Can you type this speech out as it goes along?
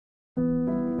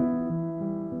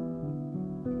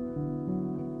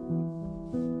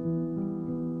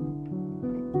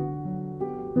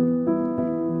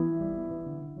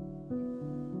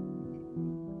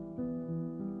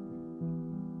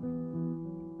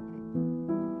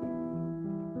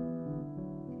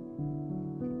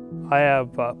I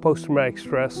have post-traumatic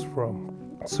stress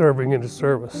from serving in the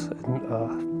service,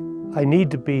 and I need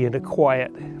to be in a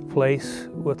quiet place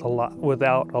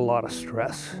without a lot of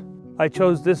stress. I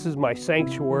chose this as my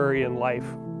sanctuary in life.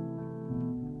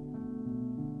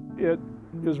 It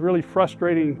is really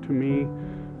frustrating to me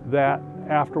that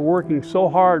after working so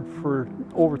hard for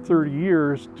over 30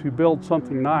 years to build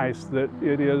something nice, that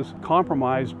it is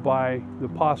compromised by the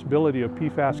possibility of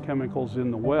PFAS chemicals in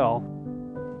the well.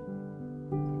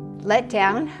 Let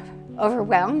down,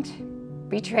 overwhelmed,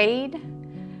 betrayed,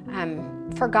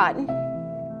 forgotten.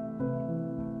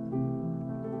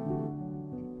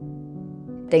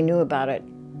 They knew about it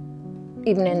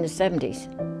even in the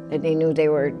 70s, that they knew they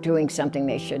were doing something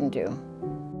they shouldn't do.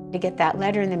 To get that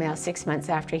letter in the mail 6 months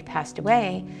after he passed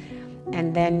away,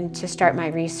 and then to start my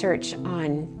research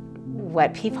on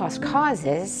what PFAS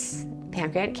causes: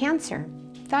 pancreatic cancer,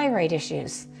 thyroid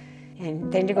issues,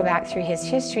 and then to go back through his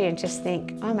history and just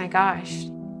think, oh my gosh.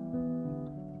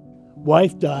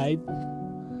 Wife died,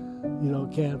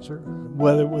 cancer.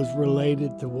 Whether it was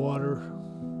related to water,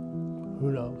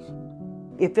 who knows?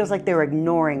 It feels like they're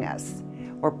ignoring us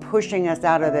or pushing us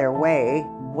out of their way.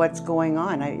 What's going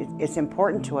on? It's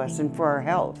important to us and for our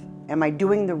health. Am I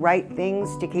doing the right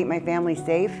things to keep my family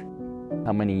safe?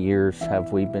 How many years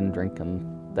have we been drinking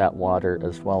that water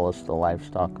as well as the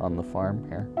livestock on the farm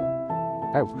here?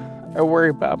 I worry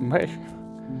about my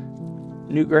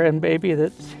new grandbaby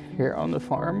that's here on the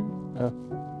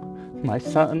farm, my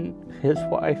son, his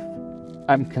wife.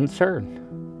 I'm concerned.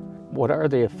 What are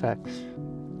the effects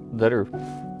that are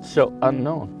so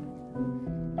unknown?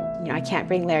 I can't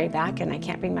bring Larry back and I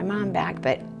can't bring my mom back,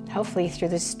 but hopefully through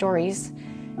the stories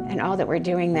and all that we're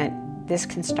doing that this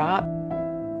can stop.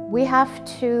 We have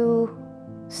to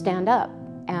stand up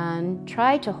and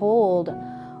try to hold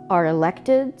our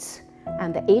electeds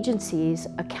and the agencies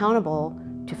accountable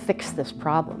to fix this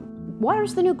problem.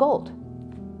 Water's the new gold,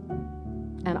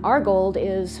 and our gold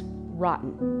is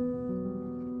rotten.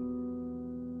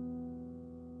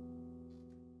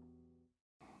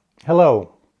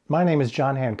 Hello, my name is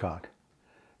John Hancock.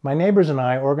 My neighbors and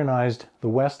I organized the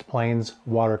West Plains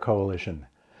Water Coalition.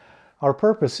 Our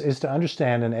purpose is to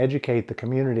understand and educate the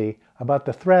community about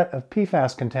the threat of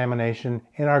PFAS contamination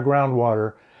in our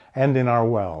groundwater and in our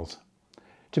wells.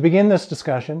 To begin this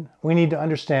discussion, we need to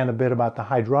understand a bit about the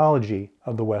hydrology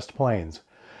of the West Plains.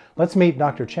 Let's meet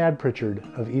Dr. Chad Pritchard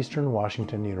of Eastern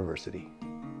Washington University.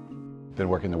 Been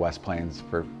working in the West Plains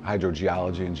for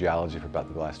hydrogeology and geology for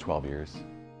about the last 12 years.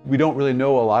 We don't really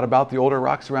know a lot about the older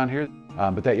rocks around here,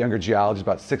 but that younger geology is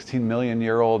about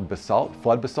 16-million-year-old basalt,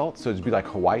 flood basalt. So it'd be like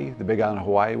Hawaii, the big island of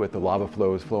Hawaii with the lava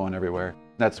flows flowing everywhere.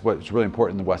 That's what's really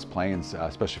important in the West Plains,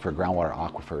 especially for groundwater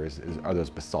aquifers, are those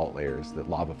basalt layers, the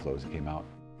lava flows that came out.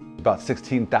 About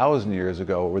 16,000 years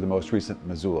ago were the most recent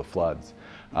Missoula floods,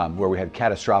 where we had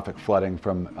catastrophic flooding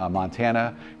from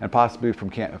Montana and possibly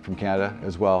from Canada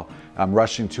as well,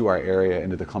 rushing to our area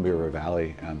into the Columbia River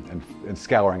Valley and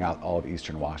scouring out all of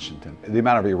eastern Washington. The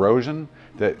amount of erosion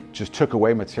that just took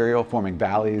away material, forming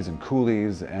valleys and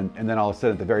coulees, and then all of a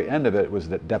sudden at the very end of it was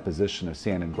the deposition of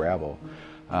sand and gravel.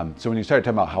 So when you start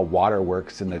talking about how water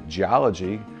works in the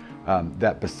geology,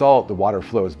 that basalt, the water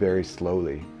flows very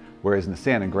slowly. Whereas in the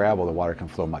sand and gravel, the water can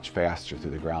flow much faster through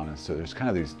the ground. And so there's kind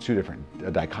of these two different, a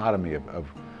dichotomy of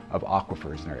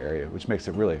aquifers in our area, which makes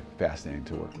it really fascinating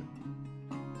to work with.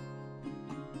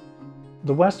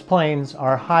 The West Plains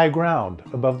are high ground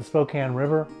above the Spokane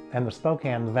River and the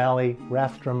Spokane Valley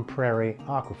Rathdrum Prairie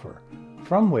Aquifer,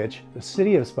 from which the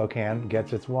city of Spokane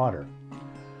gets its water.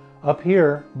 Up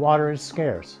here, water is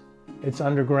scarce. It's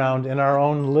underground in our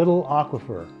own little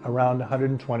aquifer, around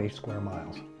 120 square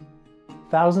miles.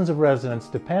 Thousands of residents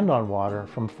depend on water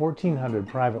from 1,400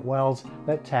 private wells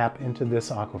that tap into this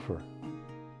aquifer.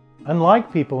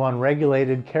 Unlike people on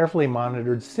regulated, carefully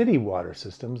monitored city water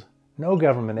systems, no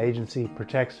government agency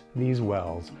protects these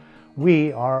wells.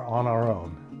 We are on our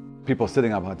own. People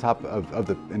sitting up on top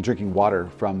and drinking water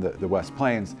from the West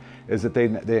Plains is that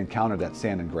they encounter that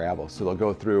sand and gravel. So they'll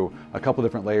go through a couple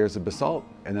different layers of basalt,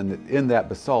 and then in that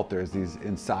basalt there's these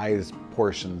incised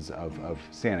portions of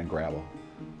sand and gravel,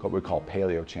 what we call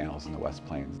paleo channels in the West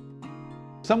Plains.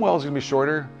 Some wells are going to be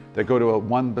shorter that go to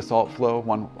one basalt flow,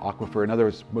 one aquifer, and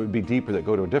others would be deeper that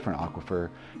go to a different aquifer,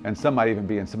 and some might even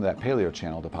be in some of that paleo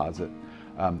channel deposit.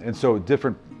 And so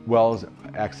different wells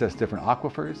access different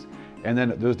aquifers, and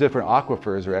then those different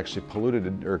aquifers are actually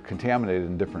polluted or contaminated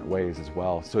in different ways as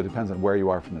well. So it depends on where you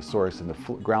are from the source and the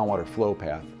groundwater flow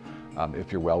path,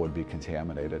 if your well would be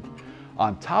contaminated.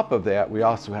 On top of that, we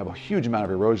also have a huge amount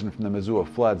of erosion from the Missoula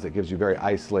floods that gives you very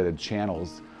isolated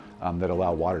channels that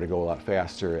allow water to go a lot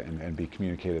faster and be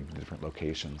communicated to different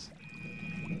locations.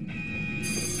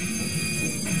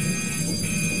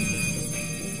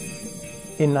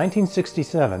 In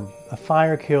 1967, a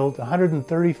fire killed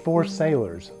 134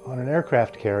 sailors on an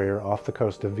aircraft carrier off the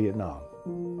coast of Vietnam.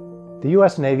 The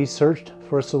U.S. Navy searched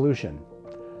for a solution,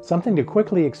 something to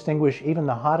quickly extinguish even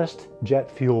the hottest jet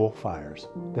fuel fires.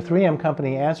 The 3M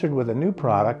company answered with a new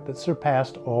product that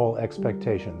surpassed all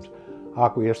expectations: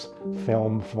 aqueous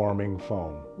film-forming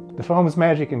foam. The foam's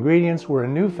magic ingredients were a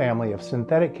new family of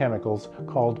synthetic chemicals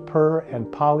called per- and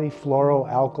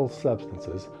polyfluoroalkyl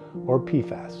substances, or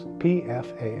PFAS.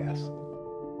 PFAS.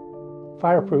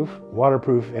 Fireproof,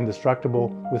 waterproof, indestructible,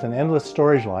 with an endless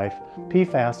storage life,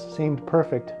 PFAS seemed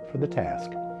perfect for the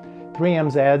task.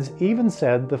 3M's ads even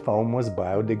said the foam was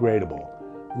biodegradable,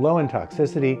 low in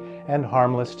toxicity, and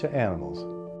harmless to animals.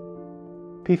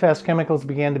 PFAS chemicals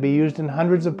began to be used in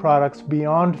hundreds of products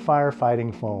beyond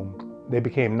firefighting foam. They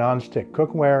became non-stick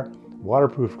cookware,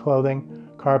 waterproof clothing,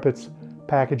 carpets,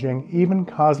 packaging, even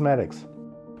cosmetics.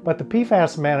 But the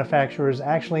PFAS manufacturers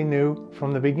actually knew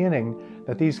from the beginning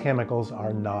that these chemicals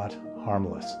are not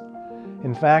harmless.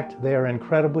 In fact, they are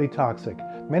incredibly toxic,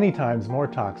 many times more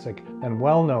toxic than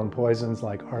well-known poisons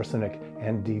like arsenic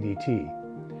and DDT.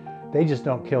 They just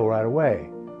don't kill right away.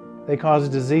 They cause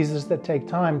diseases that take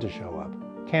time to show up: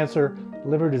 cancer,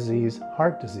 liver disease,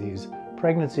 heart disease,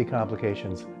 pregnancy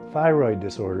complications, thyroid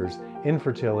disorders,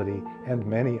 infertility, and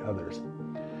many others.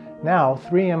 Now,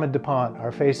 3M and DuPont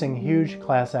are facing huge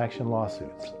class action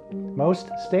lawsuits. Most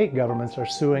state governments are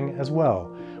suing as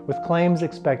well, with claims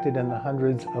expected in the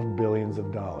hundreds of billions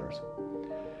of dollars.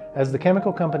 As the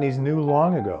chemical companies knew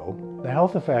long ago, the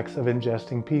health effects of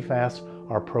ingesting PFAS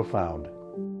are profound.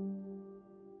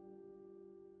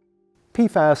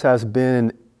 PFAS has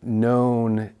been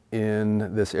known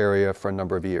in this area for a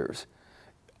number of years.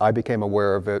 I became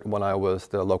aware of it when I was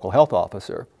the local health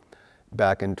officer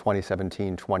back in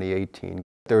 2017, 2018.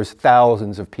 There's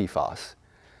thousands of PFAS,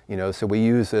 so we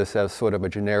use this as sort of a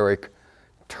generic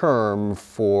term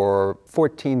for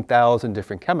 14,000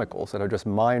 different chemicals that are just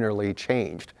minorly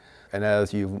changed. And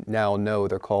as you now know,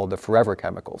 they're called the forever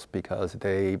chemicals because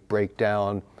they break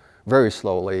down very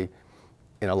slowly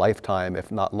in a lifetime, if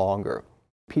not longer.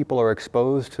 People are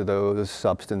exposed to those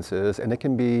substances, and it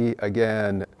can be,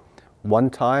 again, one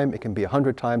time, it can be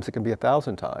 100 times, it can be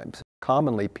 1,000 times.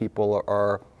 Commonly, people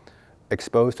are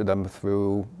exposed to them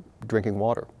through drinking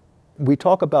water. We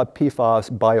talk about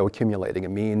PFAS bioaccumulating. It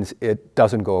means it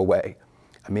doesn't go away.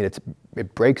 I mean,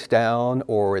 it breaks down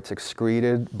or it's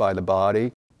excreted by the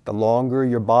body. The longer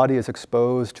your body is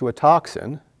exposed to a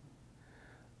toxin,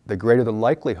 the greater the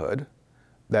likelihood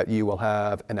that you will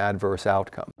have an adverse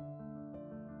outcome.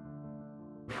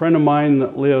 A friend of mine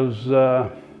that lives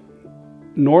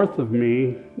north of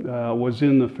me was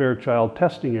in the Fairchild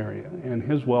testing area, and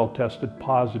his well tested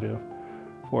positive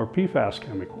for PFAS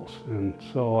chemicals. And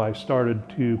so I started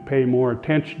to pay more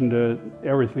attention to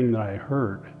everything that I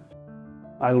heard.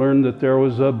 I learned that there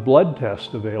was a blood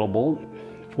test available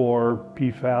for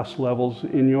PFAS levels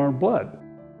in your blood.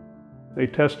 They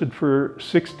tested for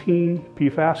 16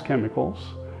 PFAS chemicals.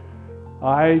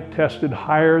 I tested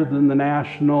higher than the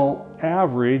national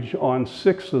average on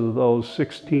 6 of those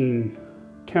 16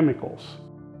 chemicals.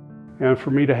 And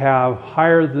for me to have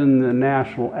higher than the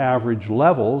national average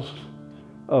levels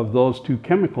of those 2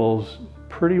 chemicals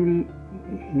pretty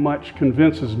much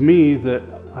convinces me that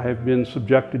I have been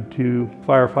subjected to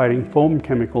firefighting foam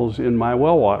chemicals in my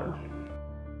well water.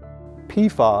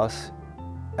 PFAS,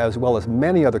 as well as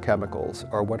many other chemicals,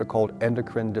 are what are called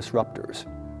endocrine disruptors.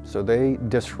 So they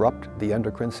disrupt the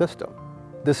endocrine system.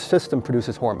 This system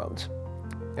produces hormones.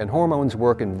 And hormones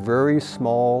work in very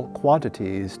small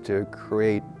quantities to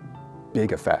create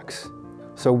big effects.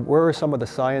 So where some of the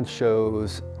science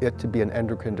shows it to be an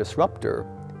endocrine disruptor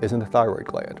is in the thyroid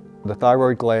gland. The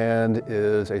thyroid gland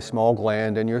is a small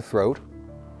gland in your throat,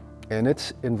 and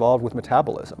it's involved with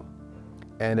metabolism.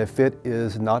 And if it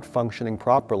is not functioning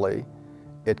properly,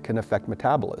 it can affect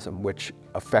metabolism, which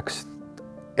affects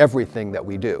everything that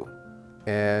we do.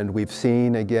 And we've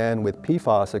seen, again, with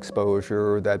PFAS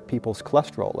exposure, that people's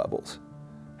cholesterol levels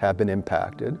have been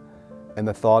impacted. And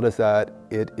the thought is that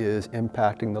it is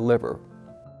impacting the liver.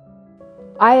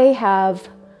 I have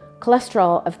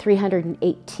cholesterol of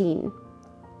 318.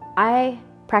 I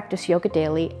practice yoga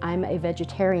daily. I'm a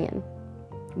vegetarian.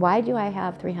 Why do I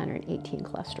have 318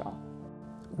 cholesterol?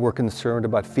 We're concerned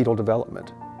about fetal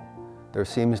development. There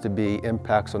seems to be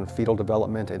impacts on fetal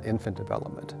development and infant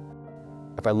development.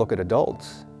 If I look at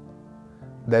adults,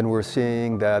 then we're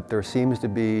seeing that there seems to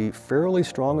be fairly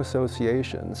strong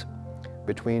associations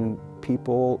between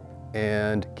people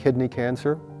and kidney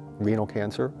cancer, renal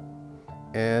cancer,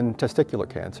 and testicular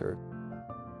cancer.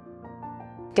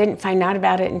 Didn't find out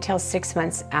about it until 6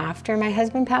 months after my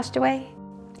husband passed away.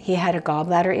 He had a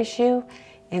gallbladder issue,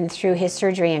 and through his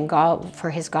surgery and for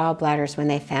his gallbladders, when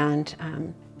they found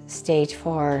stage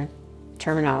 4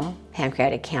 terminal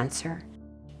pancreatic cancer.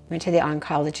 Went to the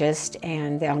oncologist,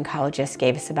 and the oncologist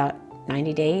gave us about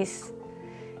 90 days,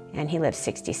 and he lived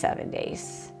 67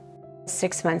 days.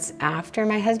 6 months after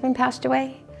my husband passed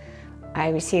away, I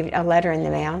received a letter in the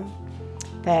mail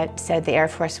that said the Air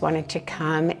Force wanted to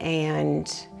come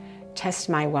and test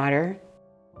my water.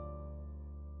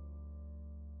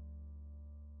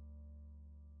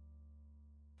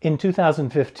 In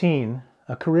 2015,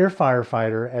 a career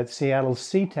firefighter at Seattle's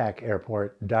SeaTac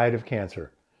Airport died of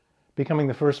cancer, becoming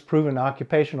the first proven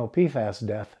occupational PFAS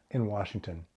death in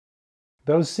Washington.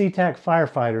 Those SeaTac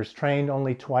firefighters trained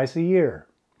only twice a year,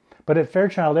 but at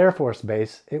Fairchild Air Force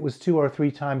Base, it was 2 or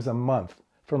 3 times a month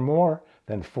for more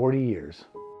than 40 years.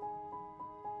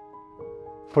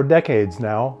 For decades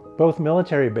now, both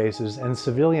military bases and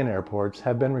civilian airports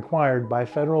have been required by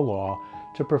federal law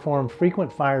to perform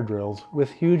frequent fire drills with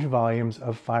huge volumes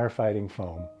of firefighting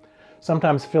foam,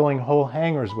 sometimes filling whole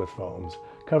hangars with foams,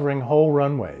 covering whole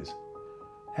runways.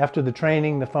 After the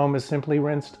training, the foam is simply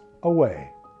rinsed away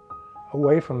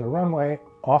from the runway,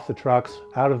 off the trucks,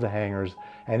 out of the hangars,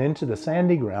 and into the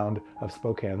sandy ground of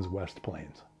Spokane's West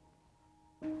Plains.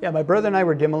 Yeah, my brother and I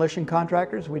were demolition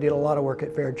contractors. We did a lot of work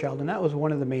at Fairchild, and that was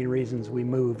one of the main reasons we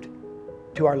moved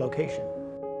to our location.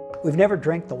 We've never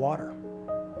drank the water.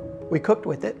 We cooked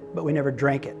with it, but we never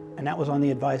drank it. And that was on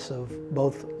the advice of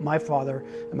both my father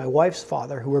and my wife's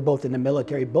father, who were both in the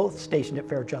military, both stationed at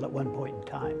Fairchild at one point in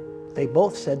time. They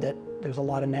both said that there was a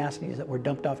lot of nasties that were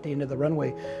dumped off the end of the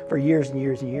runway for years and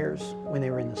years and years when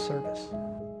they were in the service.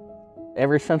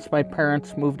 Ever since my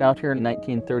parents moved out here in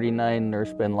 1939,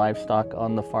 there's been livestock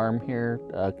on the farm here,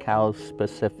 cows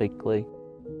specifically.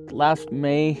 Last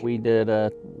May, we did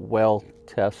a well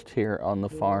test here on the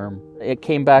farm. It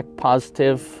came back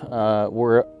positive.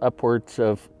 We're upwards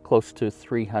of close to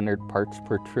 300 parts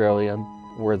per trillion,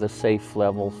 where the safe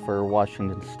level for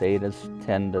Washington State is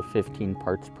 10 to 15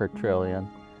 parts per trillion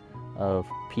of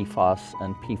PFAS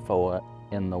and PFOA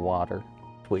in the water.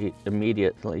 We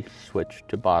immediately switched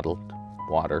to bottled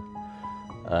water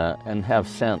and have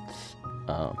since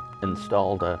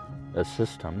installed a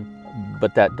system,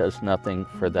 but that does nothing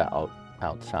for the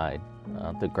outside,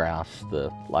 the grass,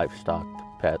 the livestock,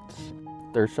 the pets.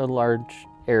 There's a large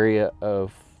area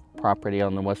of property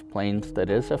on the West Plains that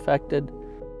is affected.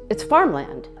 It's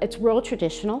farmland. It's rural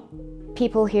traditional.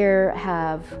 People here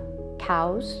have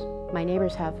cows. My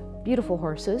neighbors have beautiful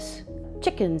horses,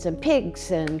 chickens and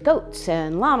pigs and goats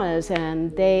and llamas,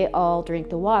 and they all drink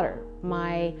the water.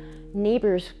 My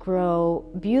neighbors grow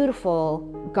beautiful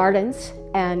gardens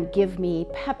and give me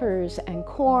peppers and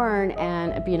corn,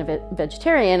 and being a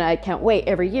vegetarian, I can't wait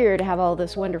every year to have all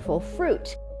this wonderful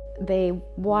fruit. They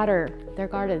water their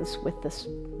gardens with this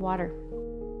water.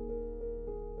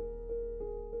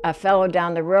 A fellow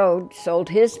down the road sold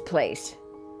his place,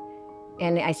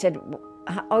 and I said,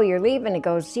 "Oh, you're leaving?" He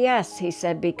goes, "Yes." He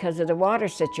said, "Because of the water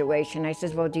situation." I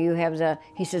says, "Well, do you have the..."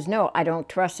 He says, "No, I don't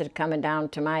trust it coming down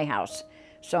to my house.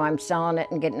 So I'm selling it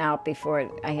and getting out before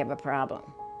I have a problem."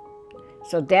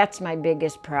 So that's my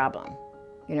biggest problem.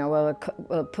 You know, will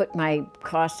it put my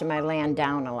cost of my land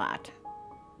down a lot?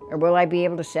 Or will I be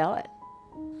able to sell it?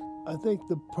 I think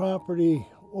the property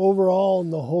overall in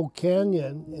the whole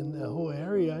canyon, in the whole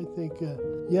area, I think,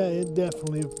 yeah, it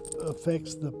definitely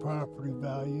affects the property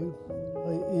value.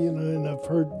 You know, and I've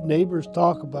heard neighbors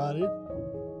talk about it.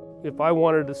 If I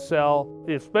wanted to sell,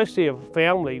 especially if a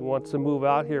family wants to move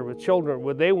out here with children,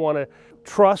 would they want to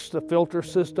trust the filter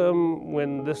system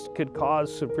when this could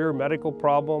cause severe medical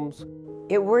problems?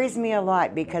 It worries me a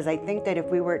lot, because I think that if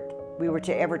we were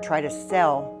to ever try to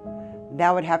sell,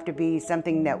 that would have to be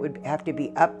something that would have to be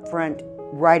upfront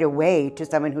right away to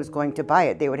someone who's going to buy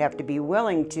it. They would have to be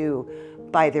willing to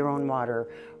buy their own water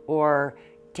or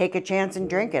take a chance and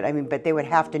drink it. I mean, but they would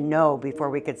have to know before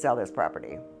we could sell this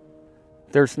property.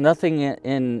 There's nothing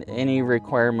in any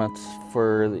requirements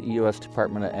for the U.S.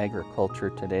 Department of Agriculture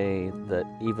today that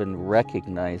even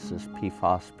recognizes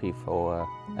PFAS, PFOA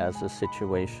as a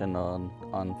situation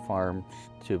on farms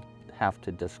to have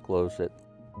to disclose it.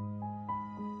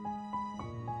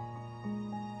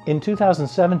 In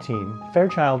 2017,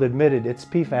 Fairchild admitted its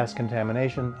PFAS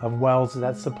contamination of wells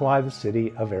that supply the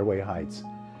city of Airway Heights.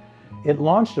 It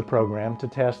launched a program to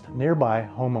test nearby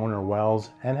homeowner wells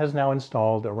and has now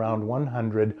installed around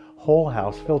 100 whole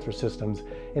house filter systems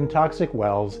in toxic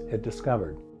wells it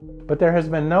discovered. But there has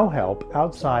been no help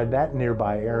outside that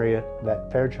nearby area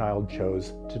that Fairchild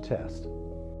chose to test.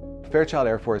 Fairchild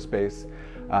Air Force Base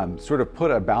sort of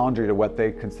put a boundary to what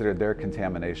they considered their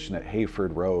contamination at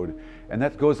Hayford Road, and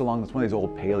that goes along with one of these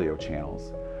old paleo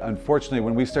channels. Unfortunately,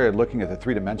 when we started looking at the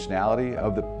three-dimensionality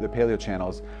of the paleo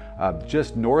channels,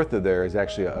 just north of there is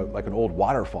actually like an old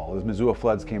waterfall. As Missoula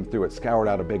floods came through, it scoured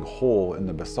out a big hole in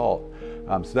the basalt.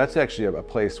 So that's actually a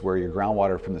place where your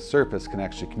groundwater from the surface can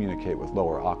actually communicate with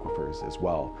lower aquifers as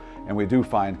well. And we do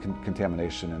find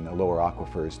contamination in the lower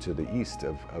aquifers to the east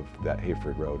of that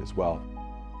Hayford Road as well.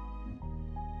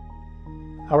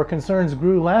 Our concerns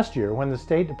grew last year when the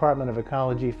State Department of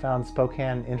Ecology found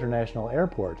Spokane International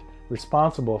Airport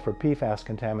responsible for PFAS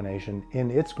contamination in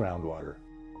its groundwater.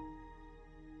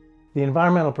 The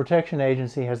Environmental Protection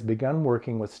Agency has begun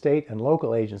working with state and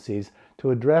local agencies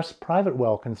to address private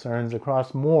well concerns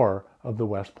across more of the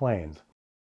West Plains.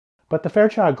 But the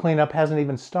Fairchild cleanup hasn't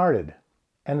even started,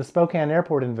 and the Spokane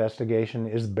Airport investigation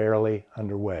is barely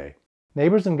underway.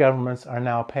 Neighbors and governments are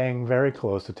now paying very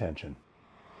close attention.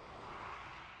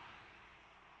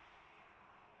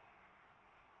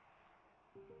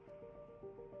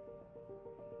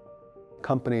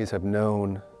 Companies have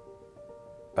known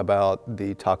about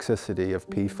the toxicity of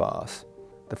PFAS.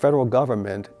 The federal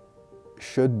government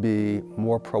should be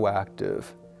more proactive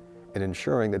in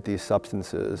ensuring that these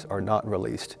substances are not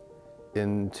released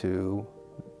into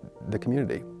the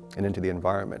community and into the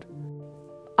environment.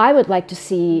 I would like to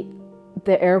see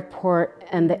the airport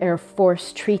and the Air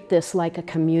Force treat this like a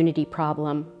community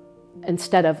problem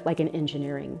instead of like an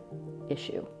engineering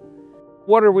issue.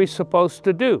 What are we supposed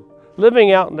to do?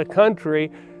 Living out in the country,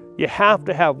 you have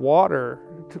to have water.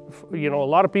 You know, a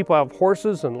lot of people have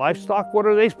horses and livestock. What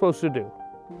are they supposed to do?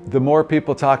 The more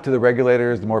people talk to the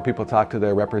regulators, the more people talk to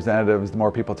their representatives, the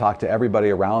more people talk to everybody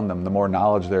around them, the more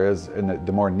knowledge there is and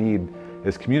the more need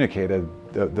is communicated,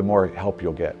 the more help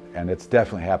you'll get. And it's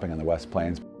definitely happening in the West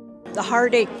Plains. The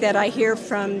heartache that I hear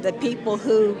from the people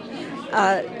who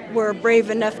were brave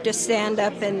enough to stand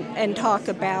up and talk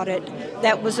about it,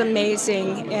 that was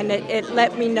amazing, and it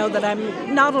let me know that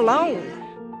I'm not alone.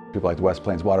 People like the West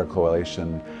Plains Water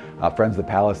Coalition, Friends of the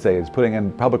Palisades, putting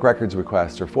in public records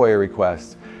requests or FOIA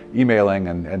requests, emailing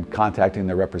and contacting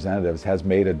their representatives has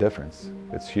made a difference.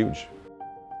 It's huge.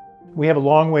 We have a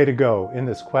long way to go in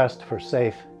this quest for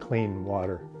safe, clean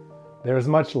water. There is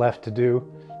much left to do.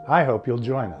 I hope you'll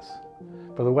join us.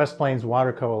 For the West Plains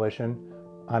Water Coalition,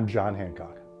 I'm John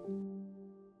Hancock.